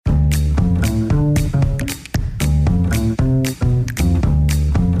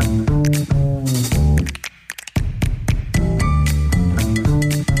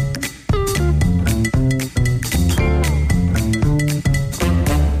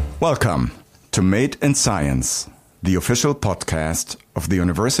Welcome to Made in Science, the official podcast of the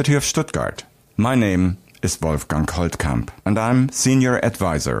University of Stuttgart. My name is Wolfgang Holtkamp, and I'm Senior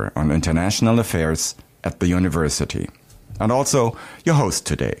Advisor on International Affairs at the university, and also your host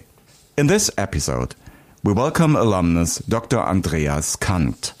today. In this episode, we welcome alumnus Dr. Andreas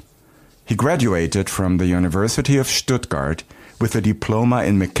Kannt. He graduated from the University of Stuttgart with a diploma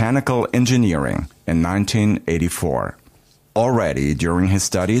in mechanical engineering in 1984. Already during his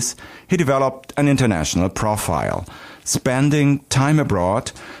studies, he developed an international profile, spending time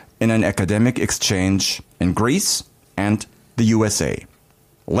abroad in an academic exchange in Greece and the USA.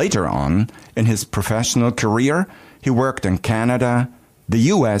 Later on, in his professional career, he worked in Canada,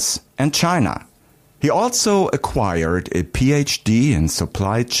 the US, and China. He also acquired a PhD in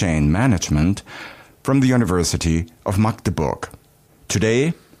supply chain management from the University of Magdeburg.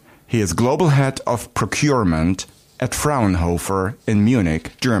 Today, he is global head of procurement at Fraunhofer in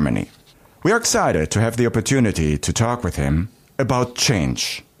Munich, Germany. We are excited to have the opportunity to talk with him about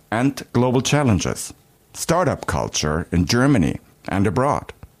change and global challenges, startup culture in Germany and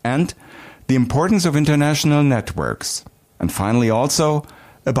abroad, and the importance of international networks, and finally also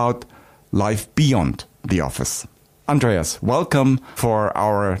about life beyond the office. Andreas, welcome for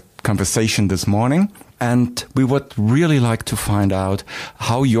our conversation this morning. And we would really like to find out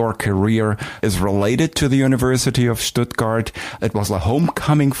how your career is related to the University of Stuttgart. It was a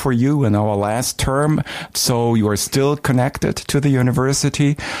homecoming for you in our last term, so you are still connected to the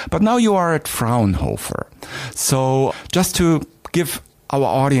university. But now you are at Fraunhofer. So just to give our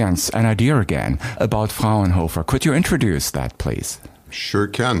audience an idea again about Fraunhofer, could you introduce that, please? Sure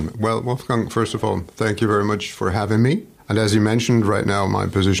can. Well, Wolfgang, first of all, thank you very much for having me. And as you mentioned, right now my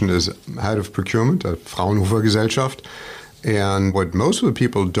position is head of procurement at Fraunhofer-Gesellschaft. And what most of the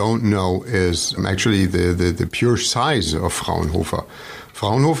people don't know is actually the pure size of Fraunhofer.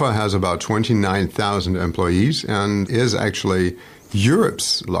 Fraunhofer has about 29,000 employees and is actually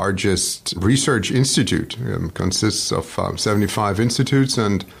Europe's largest research institute. It consists of 75 institutes,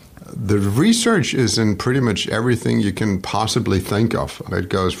 and the research is in pretty much everything you can possibly think of. It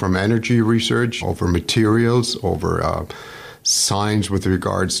goes from energy research over materials, over science with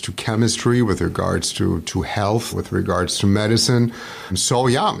regards to chemistry, with regards to health, with regards to medicine. So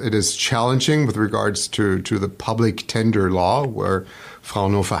yeah, it is challenging with regards to the public tender law, where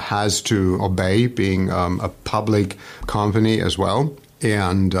Fraunhofer has to obey, being a public company as well.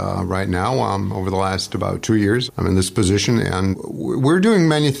 And right now, over the last about 2 years, I'm in this position, and we're doing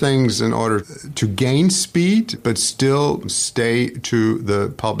many things in order to gain speed, but still stay to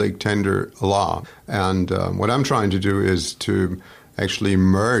the public tender law. And what I'm trying to do is to actually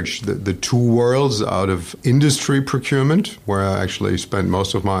merge the two worlds out of industry procurement, where I actually spent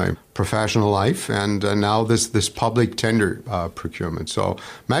most of my professional life, and now this public tender procurement. So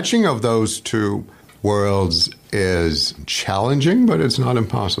matching of those two worlds is challenging, but it's not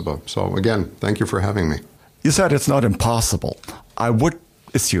impossible. So again, thank you for having me. You said it's not impossible. I would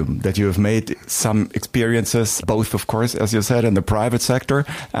assume that you have made some experiences, both, of course, as you said, in the private sector,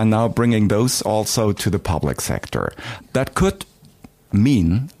 and now bringing those also to the public sector. That could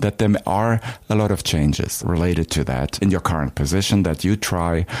mean that there are a lot of changes related to that in your current position that you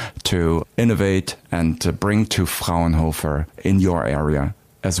try to innovate and to bring to Fraunhofer in your area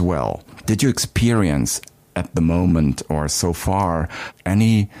as well. Did you experience at the moment or so far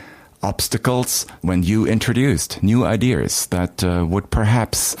any obstacles when you introduced new ideas that would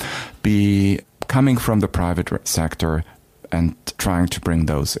perhaps be coming from the private sector and trying to bring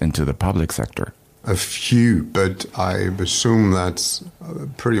those into the public sector? A few, but I assume that's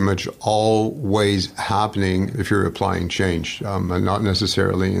pretty much always happening if you're applying change, and not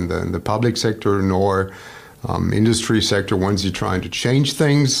necessarily in the public sector nor industry sector. Once you're trying to change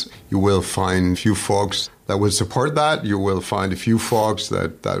things, you will find a few folks that would support that. You will find a few folks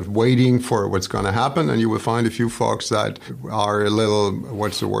that are waiting for what's going to happen, and you will find a few folks that are a little,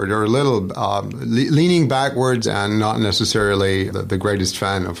 leaning backwards and not necessarily the greatest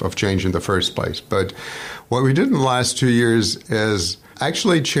fan of change in the first place. But what we did in the last 2 years is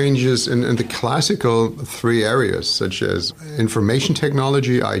actually changes in the classical three areas, such as information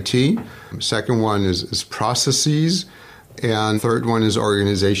technology, IT. Second one is processes. And third one is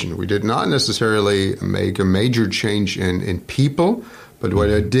organization. We did not necessarily make a major change in people, but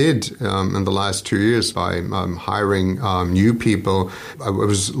what I did in the last 2 years by hiring new people, I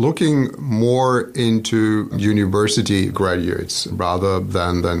was looking more into university graduates rather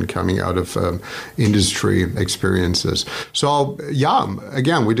than coming out of industry experiences. So, yeah,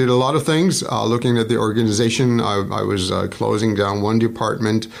 again, we did a lot of things. Looking at the organization, I was closing down one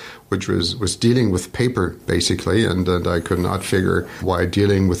department which was dealing with paper, basically, and I could not figure why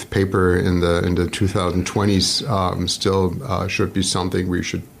dealing with paper in the 2020s still should be something we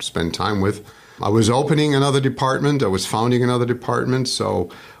should spend time with. I was opening another department. I was founding another department, so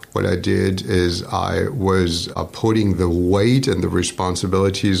what I did is I was putting the weight and the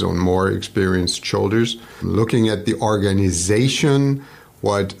responsibilities on more experienced shoulders, looking at the organization.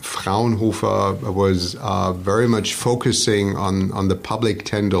 What Fraunhofer was very much focusing on the public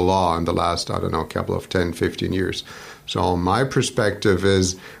tender law in the last, couple of 10, 15 years. So my perspective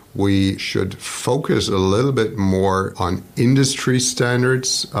is we should focus a little bit more on industry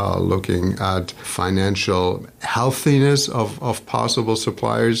standards, looking at financial healthiness of possible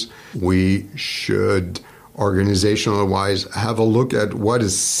suppliers. We should, organizational-wise, have a look at what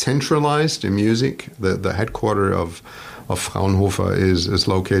is centralized in music. The headquarters of Fraunhofer is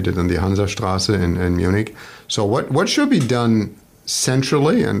located in the Hansastraße in Munich. So what should be done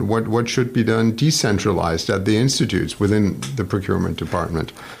centrally and what should be done decentralized at the institutes within the procurement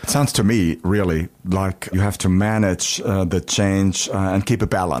department? It sounds to me really like you have to manage the change and keep a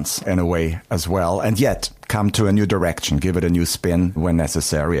balance in a way as well, and yet come to a new direction, give it a new spin when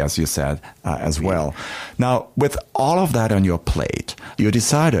necessary, as you said, as well. Now, with all of that on your plate, you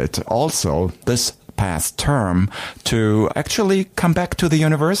decided also this past term to actually come back to the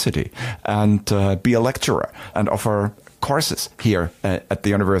university and be a lecturer and offer courses here at the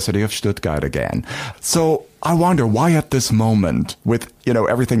University of Stuttgart again. So I wonder why at this moment, with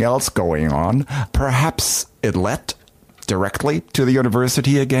everything else going on, perhaps it led directly to the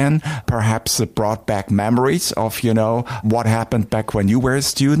university again. Perhaps it brought back memories of, what happened back when you were a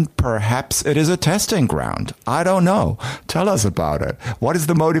student. Perhaps it is a testing ground. I don't know. Tell us about it. What is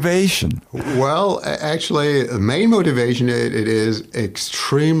the motivation? Well, actually, the main motivation, it is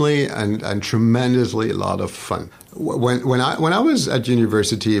extremely and tremendously a lot of fun. When I was at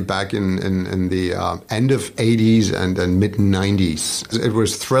university back in the end of 80s and mid 90s, it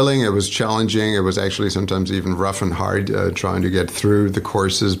was thrilling, it was challenging, it was actually sometimes even rough and hard trying to get through the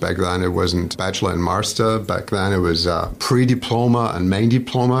courses. Back then it wasn't bachelor and master, back then it was pre-diploma and main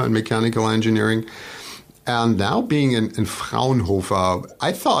diploma in mechanical engineering. And now being in Fraunhofer,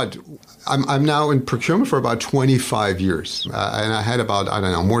 I thought I'm now in procurement for about 25 years. And I had about,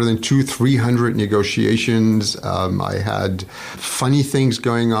 more than 200-300 negotiations. I had funny things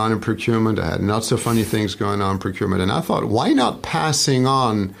going on in procurement. I had not so funny things going on in procurement. And I thought, why not passing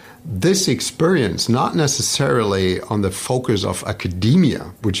on this experience, not necessarily on the focus of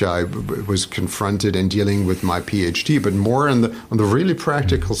academia, which I was confronted in dealing with my PhD, but more on the really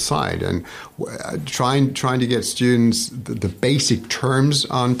practical side, and trying to get students the basic terms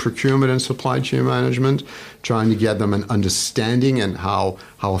on procurement and supply chain management, trying to get them an understanding and how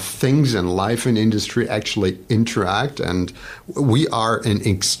things in life and industry actually interact. And we are in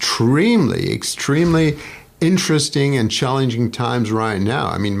extremely interesting and challenging times right now.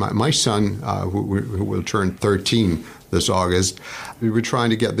 I mean, my son, who will turn 13 this August, we were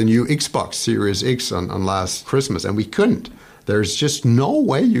trying to get the new Xbox Series X on last Christmas, and we couldn't. There's just no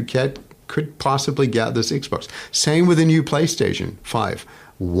way you could possibly get this Xbox. Same with the new PlayStation 5.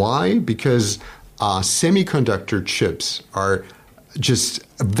 Why? Because semiconductor chips are just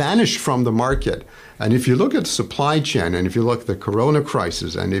vanished from the market. And if you look at supply chain, and if you look at the corona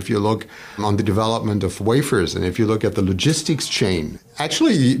crisis, and if you look on the development of wafers, and if you look at the logistics chain,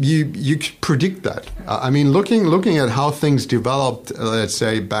 actually you predict that. I mean, looking at how things developed, let's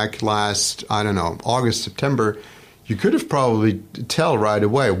say back last, August, September, you could have probably tell right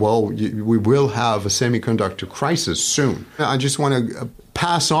away, well, we will have a semiconductor crisis soon. I just want to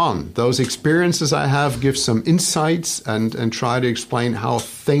pass on those experiences I have, give some insights, and try to explain how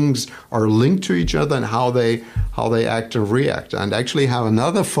things are linked to each other and how they act and react, and actually have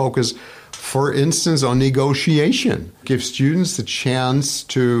another focus, for instance, on negotiation. Give students the chance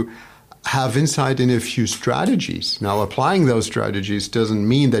to have insight in a few strategies. Now, applying those strategies doesn't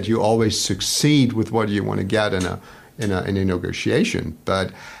mean that you always succeed with what you want to get in a negotiation,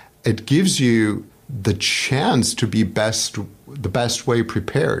 but it gives you the chance to be the best way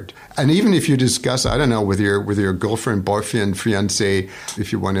prepared. And even if you discuss, with your girlfriend, boyfriend, fiancé,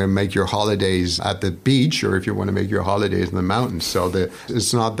 if you want to make your holidays at the beach or if you want to make your holidays in the mountains. So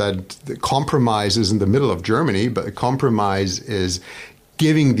it's not that the compromise is in the middle of Germany, but the compromise is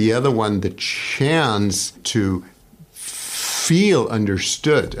giving the other one the chance to feel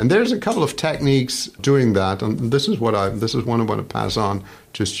understood. And there's a couple of techniques doing that, and this is one I want to pass on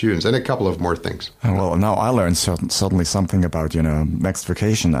to students, and a couple of more things. Well, now I learned suddenly something about next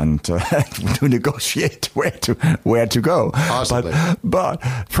vacation and to negotiate where to go. Possibly. But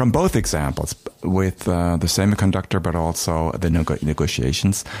from both examples, with the semiconductor, but also the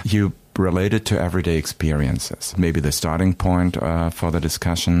negotiations, you related to everyday experiences. Maybe the starting point for the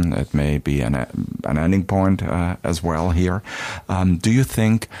discussion. It may be an ending point as well here. Do you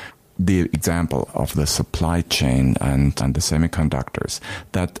think the example of the supply chain and the semiconductors,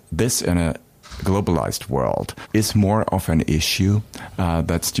 that this in a globalized world is more of an issue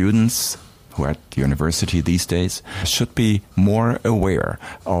that students who are at the university these days should be more aware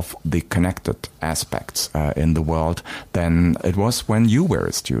of the connected aspects in the world than it was when you were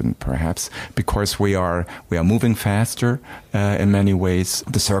a student, perhaps, because we are moving faster in many ways.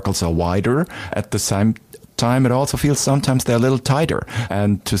 The circles are wider. At the same time, it also feels sometimes they're a little tighter,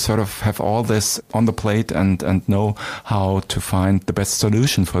 and to sort of have all this on the plate and know how to find the best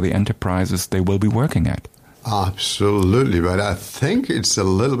solution for the enterprises they will be working at. Absolutely, but I think it's a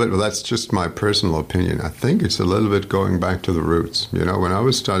little bit, well, that's just my personal opinion. I think it's a little bit going back to the roots. When I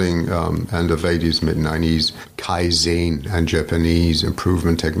was studying end of 80s, mid 90s, Kaizen and Japanese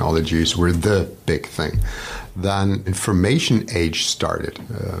improvement technologies were the big thing. Then information age started.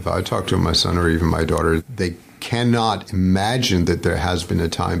 If I talk to my son or even my daughter, they cannot imagine that there has been a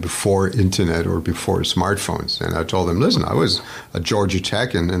time before internet or before smartphones. And I told them, listen, I was at Georgia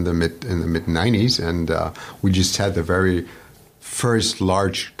Tech in the mid 90s, and we just had the very first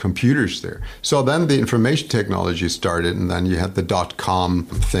large computers there. So then the information technology started, and then you had the .com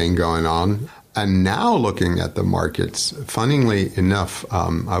thing going on. And now looking at the markets, funnily enough,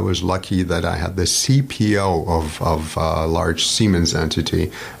 I was lucky that I had the CPO of a large Siemens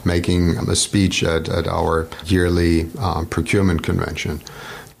entity making a speech at our yearly procurement convention.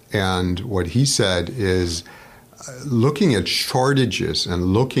 And what he said is, looking at shortages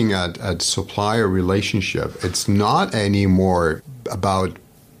and looking at supplier relationship, it's not anymore about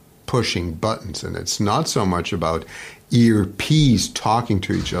pushing buttons, and it's not so much about ERPs talking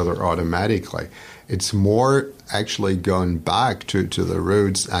to each other automatically. It's more actually going back to the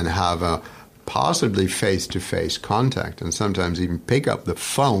roots and have a possibly face-to-face contact, and sometimes even pick up the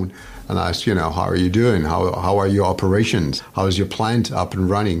phone and ask, how are you doing? How are your operations? How is your plant up and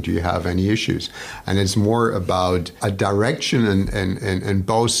running? Do you have any issues? And it's more about a direction in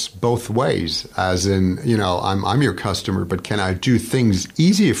both ways, as in, I'm your customer, but can I do things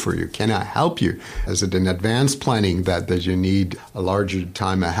easier for you? Can I help you? Is it an advanced planning that you need a larger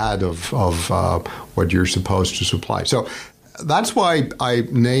time ahead of what you're supposed to supply? So that's why I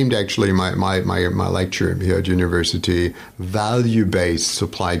named actually my lecture here at university value-based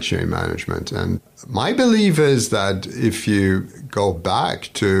supply chain management. And my belief is that if you go back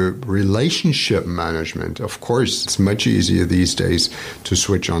to relationship management, of course, it's much easier these days to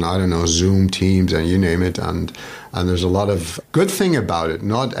switch on, Zoom, Teams, and you name it. And there's a lot of good thing about it,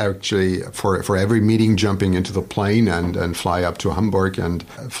 not actually for every meeting jumping into the plane and fly up to Hamburg and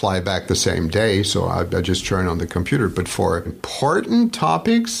fly back the same day. So I just turn on the computer. But for important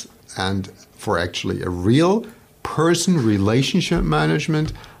topics and for actually a real person relationship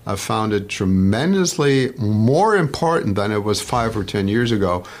management, I found it tremendously more important than it was 5 or 10 years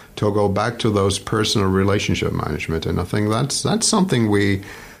ago to go back to those personal relationship management. And I think that's something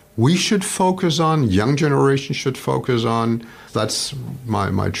we should focus on, young generation should focus on. That's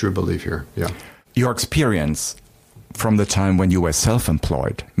my true belief here, yeah. Your experience from the time when you were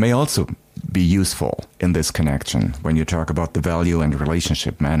self-employed may also be useful in this connection when you talk about the value and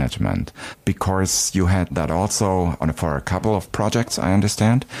relationship management, because you had that also for a couple of projects, I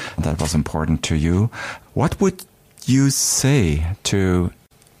understand, that was important to you. What would you say to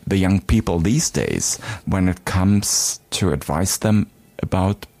the young people these days when it comes to advise them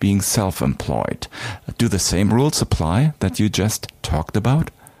about being self-employed? Do the same rules apply that you just talked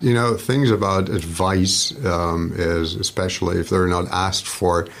about? Things about advice is, especially if they're not asked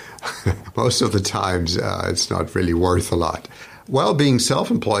for, most of the times it's not really worth a lot. Well, being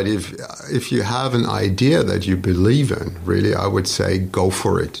self-employed, if you have an idea that you believe in, really, I would say go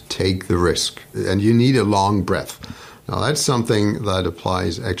for it. Take the risk. And you need a long breath. Now, that's something that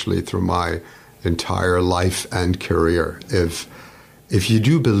applies actually through my entire life and career. If you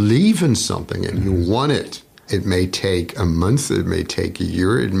do believe in something and you want it, it may take a month, it may take a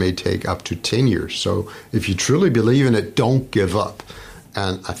year, it may take up to 10 years. So if you truly believe in it, don't give up.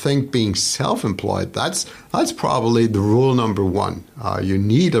 And I think being self-employed, that's probably the rule number one. You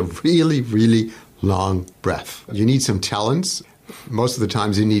need a really, really long breath. You need some talents. Most of the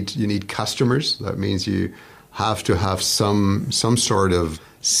times you need customers. That means you have to have some sort of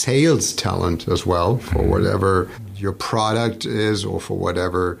sales talent as well for whatever your product is, or for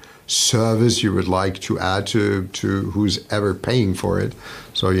whatever service you would like to add to who's ever paying for it.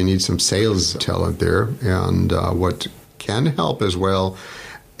 So you need some sales talent there. And what can help as well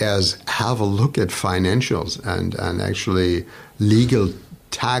is have a look at financials and actually legal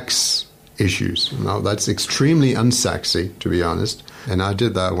tax issues. Now, that's extremely unsexy, to be honest. And I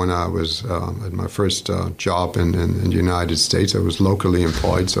did that when I was at my first job in the United States. I was locally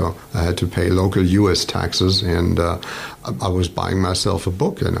employed, so I had to pay local U.S. taxes. And I was buying myself a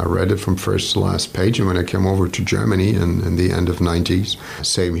book, and I read it from first to last page. And when I came over to Germany in the end of 90s,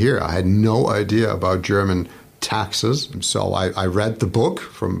 same here. I had no idea about German taxes. So I read the book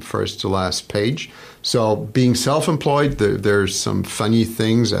from first to last page. So being self-employed, there's some funny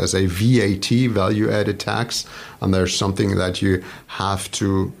things as a VAT, value-added tax, and there's something that you have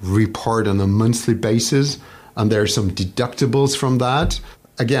to report on a monthly basis, and there's some deductibles from that.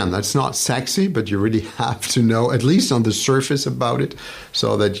 Again, that's not sexy, but you really have to know, at least on the surface, about it,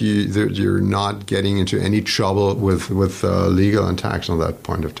 so that you're not getting into any trouble with legal and tax on that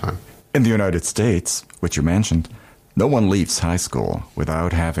point of time. In the United States, which you mentioned, no one leaves high school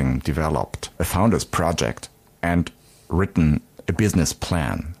without having developed a founder's project and written a business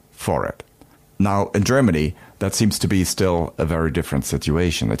plan for it. Now, in Germany, that seems to be still a very different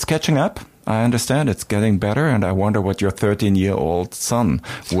situation. It's catching up. I understand it's getting better, and I wonder what your 13-year-old son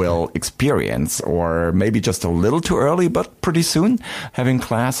will experience, or maybe just a little too early, but pretty soon, having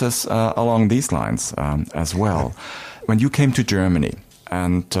classes along these lines as well. When you came to Germany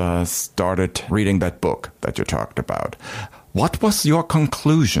and started reading that book that you talked about, what was your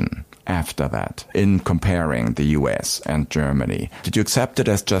conclusion after that in comparing the US and Germany? Did you accept it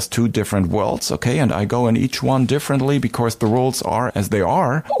as just two different worlds, okay, and I go in each one differently because the rules are as they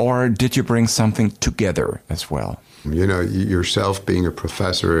are, or did you bring something together as well? You know, yourself being a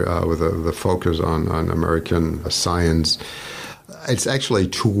professor with the focus on American science, it's actually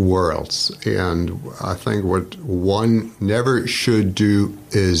two worlds. And I think what one never should do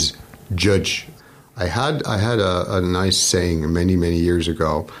is judge. I had a nice saying many years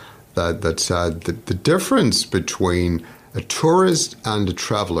ago that said that the difference between a tourist and a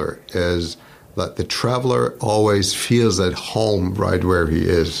traveler is that the traveler always feels at home right where he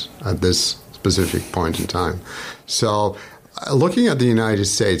is at this specific point in time. So looking at the United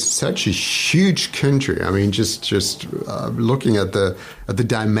States, such a huge country. I mean, just looking at the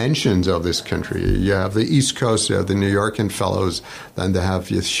dimensions of this country. You have the East Coast, you have the New Yorker fellows, then they have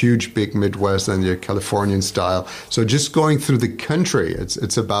this huge big Midwest, and your Californian style. So just going through the country,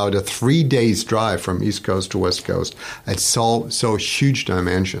 it's about a 3 days drive from East Coast to West Coast. It's so huge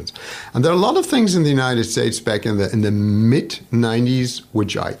dimensions. And there are a lot of things in the United States back in the mid-90s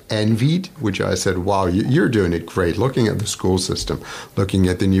which I envied, which I said, wow, you're doing it great. Looking at the school system, looking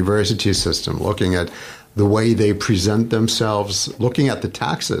at the university system, looking at the way they present themselves, looking at the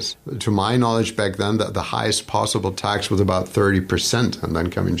taxes. To my knowledge back then, the highest possible tax was about 30%. And then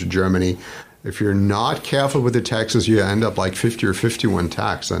coming to Germany, if you're not careful with the taxes, you end up like 50 or 51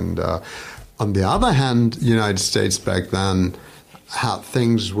 tax. And on the other hand, the United States back then had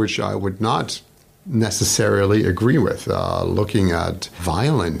things which I would not necessarily agree with, looking at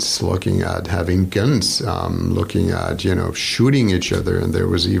violence, looking at having guns, looking at, shooting each other. And there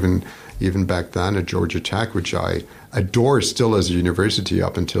was even back then at Georgia Tech, which I adore still as a university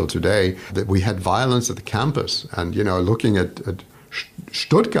up until today, that we had violence at the campus. And, looking at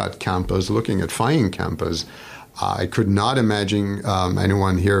Stuttgart campus, looking at Feigen campus, I could not imagine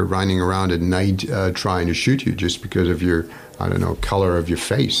anyone here running around at night trying to shoot you just because of your, color of your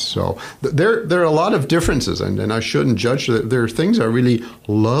face. So there are a lot of differences, and I shouldn't judge. There are things I really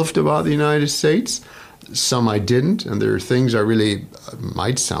loved about the United States. Some I didn't, and there are things I really,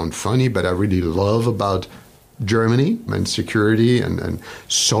 might sound funny, but I really love about Germany and security and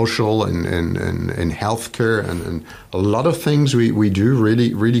social and healthcare and a lot of things we do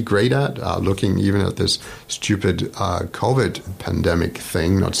really great at. Looking even at this stupid COVID pandemic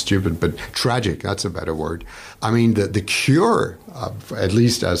thing, not stupid, but tragic, that's a better word. I mean, the cure, at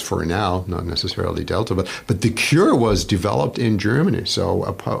least as for now, not necessarily Delta, but the cure was developed in Germany.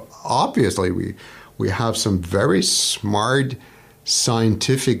 So obviously we have some very smart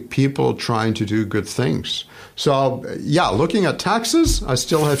scientific people trying to do good things. So, looking at taxes, I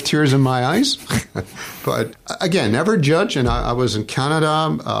still have tears in my eyes. But again, never judge. And I was in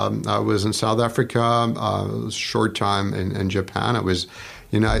Canada. I was in South Africa, a short time in Japan. I was,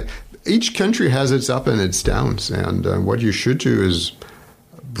 each country has its up and its downs. And what you should do is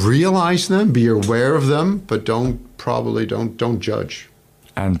realize them, be aware of them, but don't judge.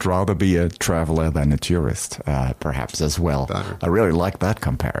 And rather be a traveler than a tourist, perhaps as well. Better. I really like that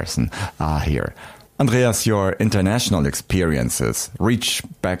comparison here. Andreas, your international experiences reach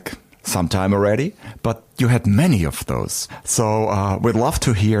back some time already, but you had many of those. So we'd love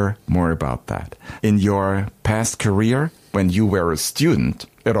to hear more about that. In your past career, when you were a student,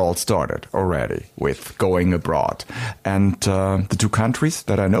 it all started already with going abroad. And the two countries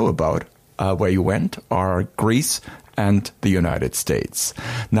that I know about where you went are Greece and the United States.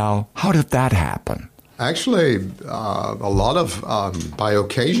 Now, how did that happen? Actually, a lot of by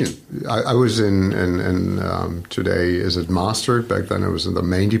occasion. I was in today is it master? Back then I was in the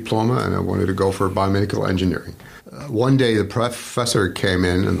main diploma, and I wanted to go for biomedical engineering. One day the professor came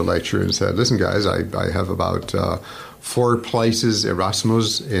in the lecture and said, "Listen, guys, I have about 4 places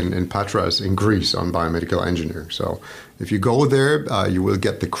Erasmus in Patras in Greece on biomedical engineering. So if you go there, you will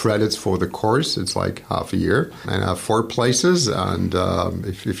get the credits for the course. It's like half a year. And I have 4 places. And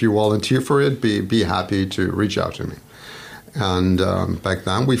if you volunteer for it, be happy to reach out to me." And back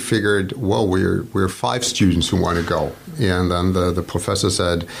then we figured, well, we're 5 students who want to go. And then the professor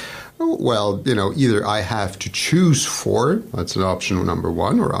said, well, either I have to choose 4, that's an option number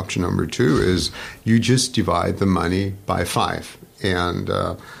 1, or option number 2 is you just divide the money by 5. And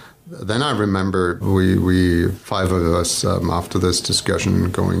then I remember we 5 of us, after this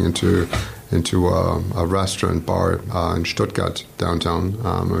discussion, going into a restaurant bar in Stuttgart downtown.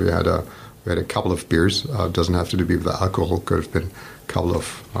 We had a couple of beers. Doesn't have to be with alcohol. Could have been a couple of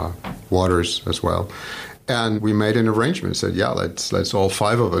waters as well. And we made an arrangement. Said, "Yeah, let's all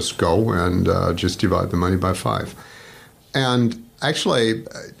 5 of us go and just divide the money by 5." And actually,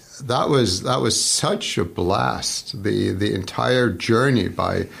 that was such a blast. The entire journey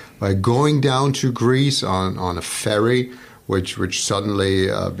by going down to Greece on a ferry, which suddenly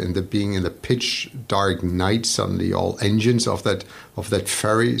being in the pitch dark night, suddenly all engines of that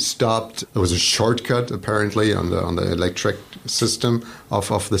ferry stopped. There was a shortcut apparently on the electric system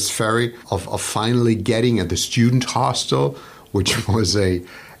of this ferry, of finally getting at the student hostel, which was a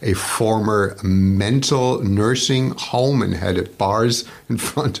former mental nursing home and had bars in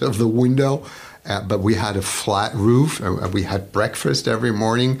front of the window. But we had a flat roof, and we had breakfast every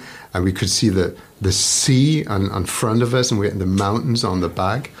morning, and we could see the sea in front of us, and we had the mountains on the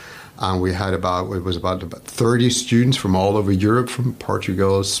back. And we had about 30 students from all over Europe, from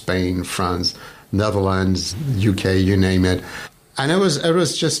Portugal, Spain, France, Netherlands, UK, you name it. And it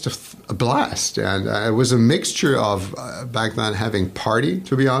was just a blast. And it was a mixture of, back then, having party,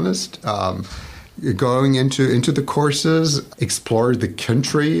 to be honest, going into the courses, explored the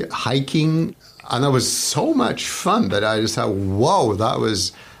country, hiking. And that was so much fun that I just thought, whoa, that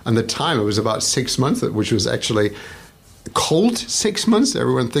was, and the time, it was about 6 months, which was actually cold 6 months.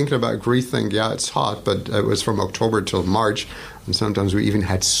 Everyone thinking about Greece think, yeah, it's hot, but it was from October till March. And sometimes we even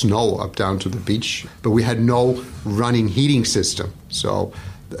had snow up down to the beach. But we had no running heating system. So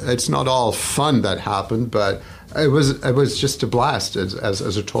it's not all fun that happened, but it was just a blast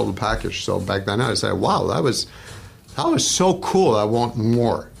as a total package. So back then I said, wow, that was so cool. I want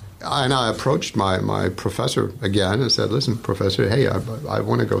more. And I approached my professor again and said, listen, professor, hey, I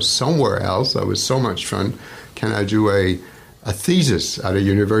want to go somewhere else. That was so much fun. Can I do a thesis at a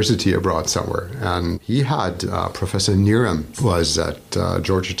university abroad somewhere? And he had Professor Niram was at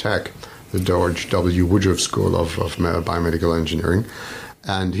Georgia Tech, the George W. Woodruff School of Biomedical Engineering.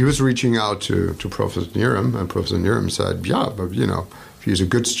 And he was reaching out to Professor Niram, and Professor Niram said, yeah, but, if he's a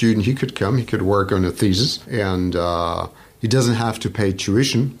good student, he could come, he could work on a thesis, and he doesn't have to pay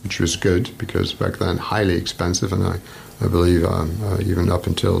tuition, which was good, because back then, highly expensive, and I believe even up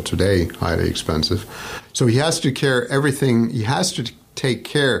until today, highly expensive. So he has to take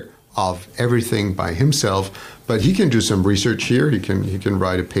care of everything by himself, but he can do some research here. He can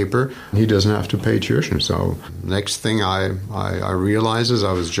write a paper. He doesn't have to pay tuition. So next thing I realized is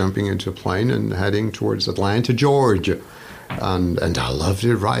I was jumping into a plane and heading towards Atlanta, Georgia. And I loved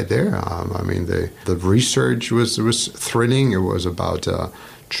it right there. The research was thrilling. It was about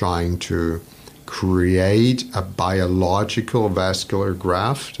trying to create a biological vascular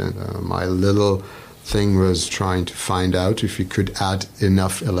graft. And my little thing was trying to find out if you could add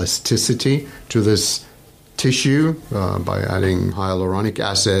enough elasticity to this tissue by adding hyaluronic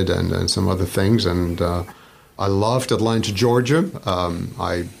acid and some other things. And I loved Atlanta, Georgia.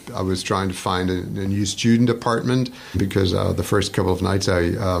 I was trying to find a new student apartment because the first couple of nights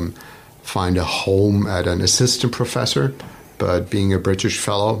I find a home at an assistant professor but being a British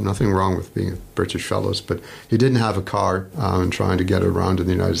fellow, nothing wrong with being British fellows, but he didn't have a car, and trying to get around in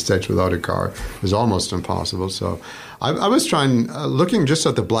the United States without a car is almost impossible. So I was looking just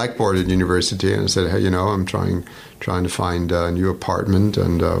at the blackboard at university, and I said, hey, I'm trying to find a new apartment,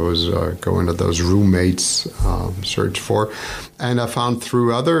 and I was going to those roommates search for. And I found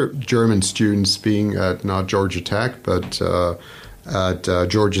through other German students being at not Georgia Tech, but at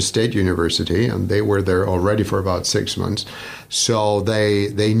Georgia State University, and they were there already for about 6 months. So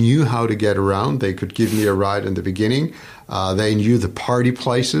they knew how to get around. They could give me a ride in the beginning. They knew the party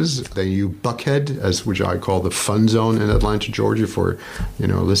places. They knew Buckhead, which I call the fun zone in Atlanta, Georgia, for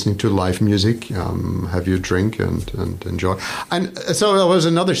listening to live music, have your drink and enjoy. And so it was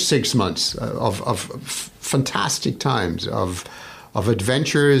another 6 months of fantastic times of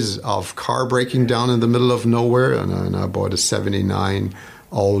adventures, of car breaking down in the middle of nowhere, and I bought a '79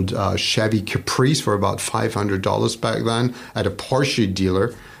 old Chevy Caprice for about $500 back then at a Porsche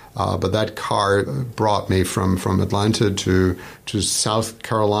dealer. But that car brought me from Atlanta to South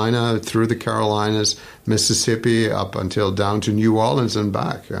Carolina, through the Carolinas, Mississippi, up until down to New Orleans and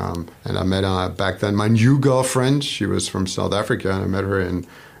back. And I met back then my new girlfriend. She was from South Africa, and I met her in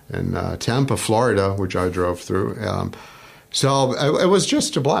Tampa, Florida, which I drove through. So it was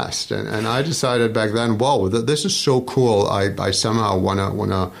just a blast, and I decided back then, whoa, this is so cool. I somehow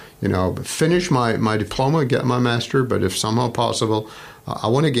want to finish my diploma, get my master, but if somehow possible, I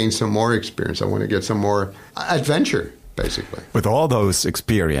want to gain some more experience. I want to get some more adventure, basically. With all those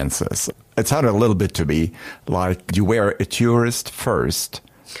experiences, it sounded a little bit to me like you were a tourist first,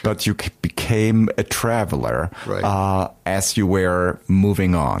 but you became a traveler as you were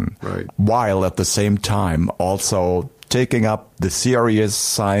moving on, while at the same time also taking up the serious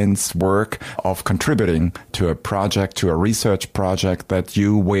science work of contributing to a project, to a research project that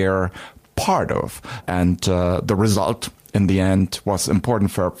you were part of. And the result in the end was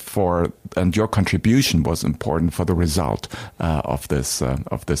important and your contribution was important for the result of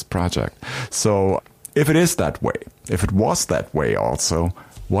this project. So if it is that way, if it was that way also,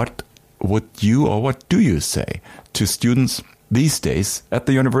 what do you say to students these days at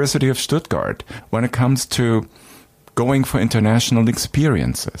the University of Stuttgart when it comes to going for international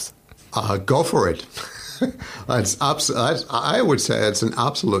experiences? Go for it. I would say it's an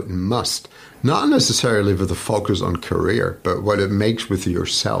absolute must. Not necessarily with a focus on career, but what it makes with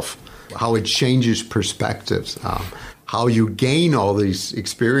yourself, how it changes perspectives, how you gain all these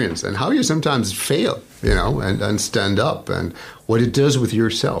experience, and how you sometimes fail, and stand up, and what it does with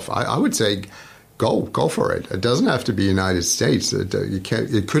yourself. I would say, go for it. It doesn't have to be United States.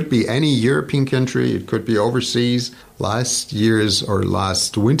 It could be any European country. It could be overseas. Last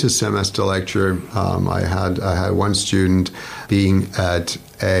winter semester lecture, I had one student being at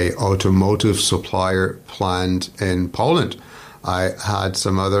a automotive supplier plant in Poland. I had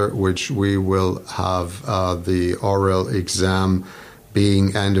some other, which we will have the oral exam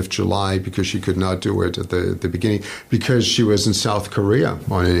being end of July, because she could not do it at the beginning because she was in South Korea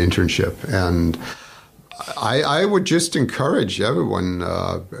on an internship. And I would just encourage everyone,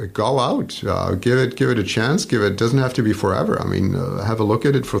 go out, give it a chance. It doesn't have to be forever. I mean, have a look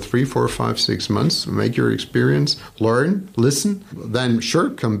at it for 3, 4, 5, 6 months, make your experience, learn, listen, then sure,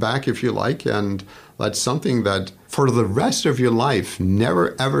 come back if you like. And that's something that for the rest of your life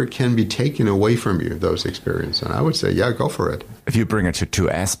never ever can be taken away from you, those experiences. And I would say, yeah, go for it. If you bring it to two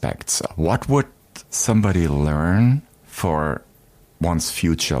aspects, what would somebody learn for one's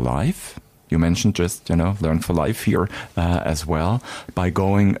future life? You mentioned just, learn for life here as well. By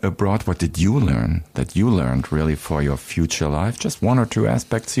going abroad, what did you learn that you learned really for your future life? Just one or two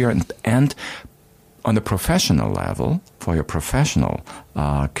aspects here. And on the professional level, for your professional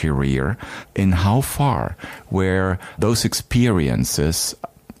career, in how far were those experiences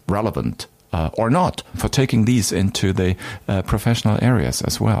relevant or not for taking these into the professional areas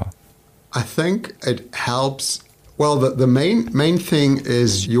as well? I think it helps. Well, the main thing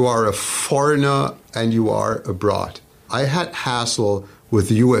is you are a foreigner and you are abroad. I had hassle with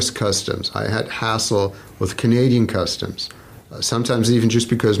U.S. customs. I had hassle with Canadian customs, sometimes even just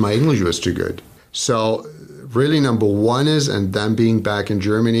because my English was too good. So really number one is, and then being back in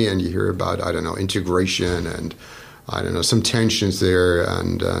Germany and you hear about, integration and, some tensions there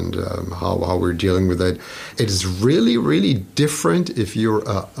and how we're dealing with it. It is really, really different if you're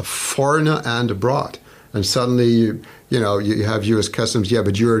a foreigner and abroad. And suddenly, you have U.S. customs,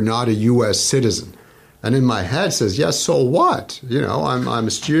 but you're not a U.S. citizen. And in my head says, so what? I'm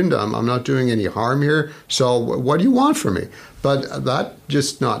a student. I'm not doing any harm here. So what do you want from me? But that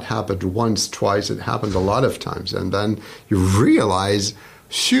just not happened once, twice. It happened a lot of times. And then you realize,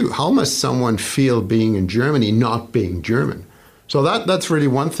 how must someone feel being in Germany not being German? So that's really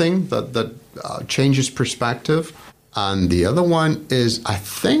one thing that changes perspective. And the other one is, I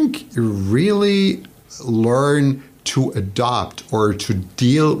think, you really learn to adopt or to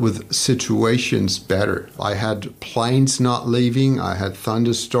deal with situations better. I had planes not leaving. I had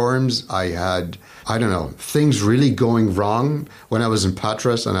thunderstorms. I had, things really going wrong. When I was in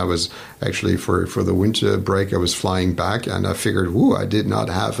Patras, and I was actually for the winter break, I was flying back, and I figured, I did not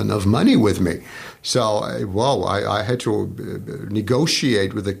have enough money with me. So, I had to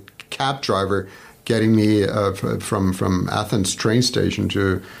negotiate with the cab driver getting me from Athens train station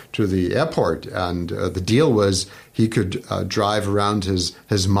to the airport. And the deal was he could drive around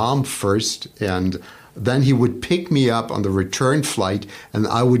his mom first, and then he would pick me up on the return flight, and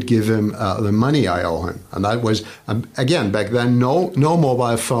I would give him the money I owe him. And that was, again, back then, no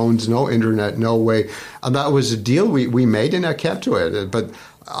mobile phones, no internet, no way. And that was a deal we made, and I kept to it. But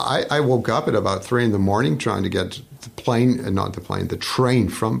I woke up at about 3 a.m. trying to get the train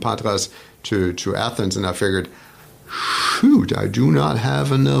from Patras to Athens, and I figured, shoot, I do not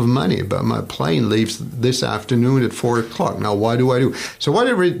have enough money, but my plane leaves this afternoon at 4 o'clock. Now, what do I do? So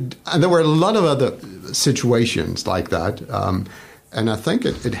and there were a lot of other situations like that, and I think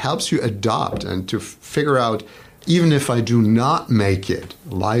it helps you adopt and to figure out, even if I do not make it,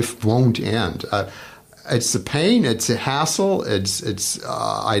 life won't end. It's a pain, it's a hassle, it's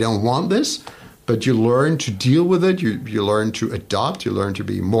I don't want this. But you learn to deal with it, you learn to adopt, you learn to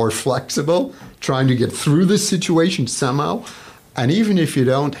be more flexible, trying to get through this situation somehow. And even if you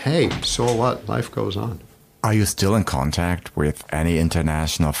don't, hey, so what? Life goes on. Are you still in contact with any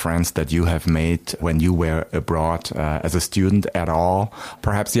international friends that you have made when you were abroad as a student at all?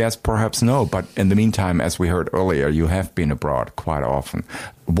 Perhaps yes, perhaps no. But in the meantime, as we heard earlier, you have been abroad quite often.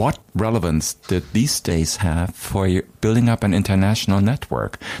 What relevance did these days have for you building up an international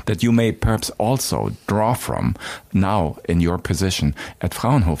network that you may perhaps also draw from now in your position at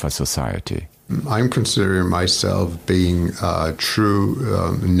Fraunhofer Society? I'm considering myself being a true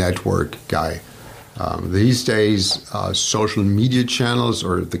network guy. These days, social media channels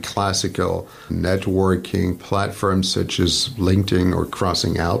or the classical networking platforms such as LinkedIn or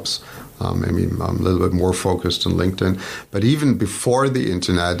Crossing Alps. I'm a little bit more focused on LinkedIn. But even before the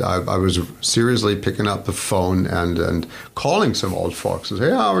internet, I was seriously picking up the phone and calling some old folks and say,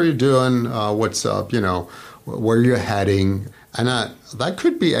 hey, how are you doing? What's up? Where you're heading? And that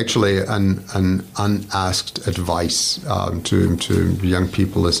could be actually an unasked advice to young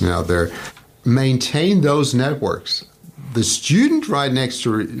people listening out there. Maintain those networks. The student right next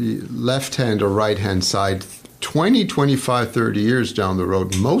to left-hand or right-hand side, 20, 25, 30 years down the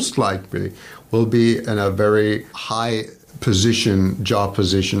road, most likely will be in a very high position, job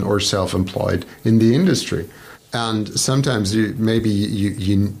position, or self-employed in the industry. And sometimes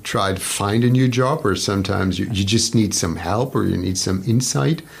you try to find a new job, or sometimes you just need some help or you need some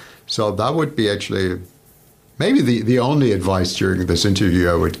insight. So that would be actually maybe the only advice during this interview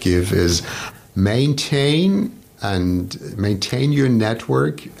I would give is maintain your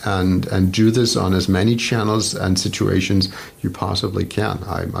network and do this on as many channels and situations you possibly can.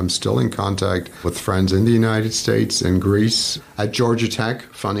 I'm still in contact with friends in the United States, in Greece, at Georgia Tech,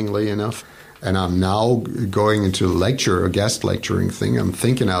 funnily enough. And I'm now going into a guest lecturing thing. I'm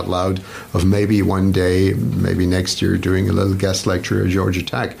thinking out loud of maybe one day, maybe next year, doing a little guest lecture at Georgia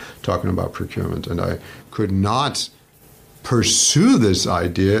Tech talking about procurement. And I could not pursue this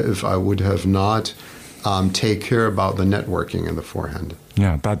idea if I would have not take care about the networking in the forehand.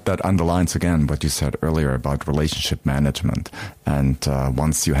 Yeah, that underlines again what you said earlier about relationship management. And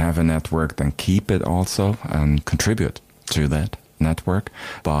once you have a network, then keep it also and contribute to that network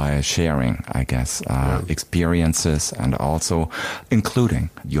by sharing, I guess, experiences and also including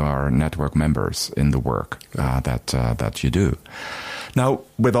your network members in the work that you do. Now,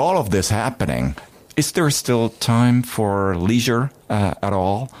 with all of this happening, is there still time for leisure at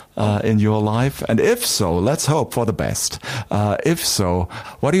all in your life? And if so, let's hope for the best. If so,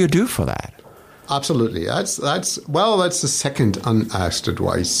 what do you do for that? Absolutely. That's the second unasked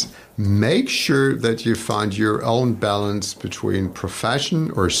advice. Make sure that you find your own balance between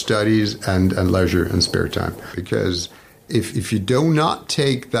profession or studies and leisure and spare time. Because if you do not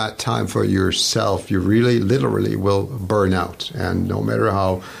take that time for yourself, you really literally will burn out. And no matter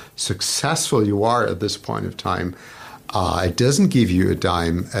how successful you are at this point of time, it doesn't give you a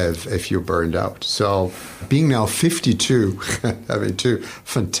dime if you're burned out. So being now 52, having two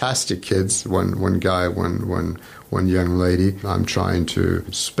fantastic kids, one guy, one young lady, I'm trying to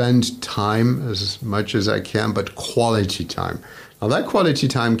spend time as much as I can, but quality time. Now that quality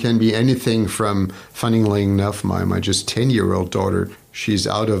time can be anything from, funnily enough, my just 10-year-old daughter, she's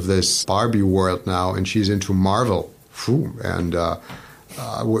out of this Barbie world now and she's into Marvel. And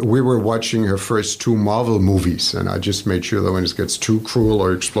we were watching her first 2 Marvel movies, and I just made sure that when it gets too cruel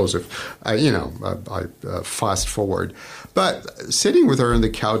or explosive, I fast forward. But sitting with her on the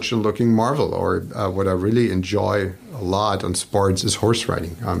couch and looking Marvel, or what I really enjoy a lot on sports is horse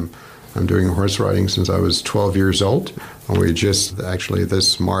riding. I'm doing horse riding since I was 12 years old, and we just actually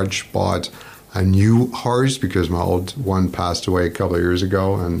this March bought a new horse because my old one passed away a couple of years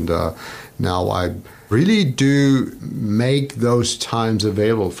ago, and now I really do make those times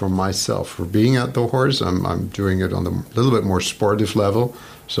available for myself. For being at the horse, I'm doing it on a little bit more sportive level,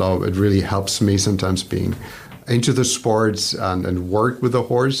 so it really helps me sometimes being into the sports and work with the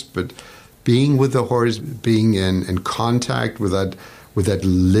horse, but being with the horse, being in contact with that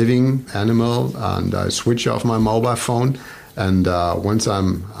living animal, and I switch off my mobile phone. And once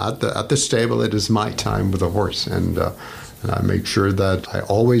I'm at the stable, it is my time with the horse, and I make sure that I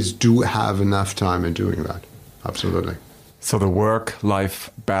always do have enough time in doing that. Absolutely. So the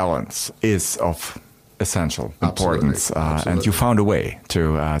work-life balance is of essential importance, Absolutely. And you found a way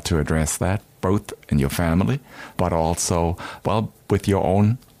to address that, both in your family, but also, well, with your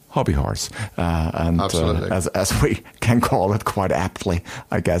own hobby horse, and as we can call it quite aptly,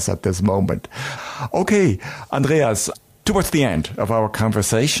 I guess, at this moment. Okay, Andreas, towards the end of our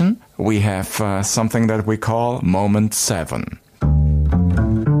conversation, we have something that we call Moment 7.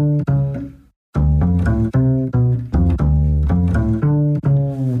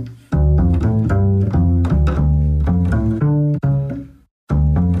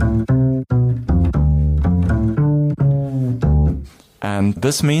 And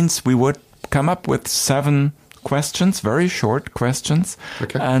this means we would come up with 7 questions, very short questions.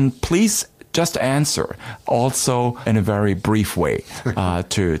 Okay. And please just answer also in a very brief way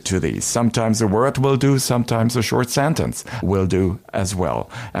to these. Sometimes a word will do, sometimes a short sentence will do as well.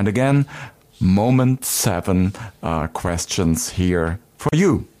 And again, Moment 7 questions here for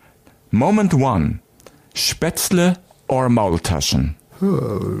you. Moment 1, Spätzle or Maultaschen?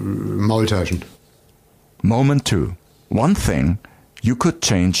 Maultaschen. Moment 2, one thing you could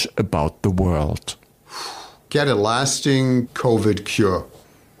change about the world. Get a lasting COVID cure.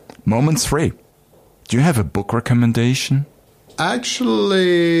 Moment 3. Do you have a book recommendation?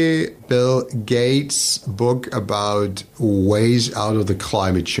 Actually, Bill Gates' book about ways out of the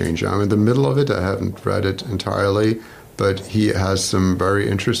climate change. I'm in the middle of it. I haven't read it entirely, but he has some very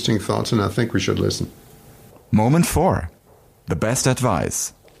interesting thoughts, and I think we should listen. Moment 4. The best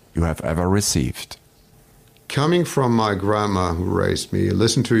advice you have ever received. Coming from my grandma who raised me,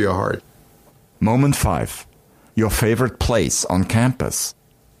 listen to your heart. Moment 5. Your favorite place on campus.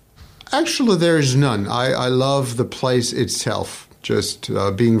 Actually, there is none. I love the place itself. Just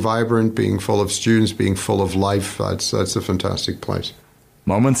being vibrant, being full of students, being full of life. That's a fantastic place.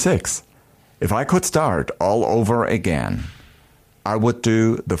 Moment 6. If I could start all over again, I would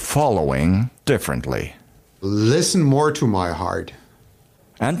do the following differently. Listen more to my heart.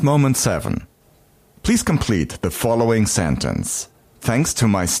 And moment 7. Please complete the following sentence. Thanks to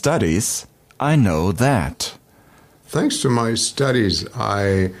my studies, I know that. Thanks to my studies,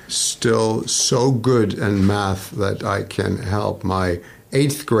 I still so good in math that I can help my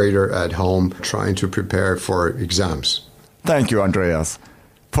 8th grader at home trying to prepare for exams. Thank you, Andreas,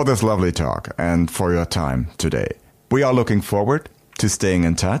 for this lovely talk and for your time today. We are looking forward to staying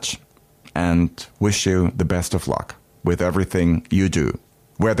in touch and wish you the best of luck with everything you do,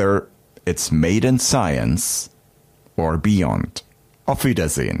 whether it's made in science or beyond. Auf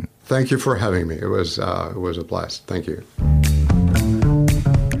Wiedersehen. Thank you for having me. It was a blast. Thank you.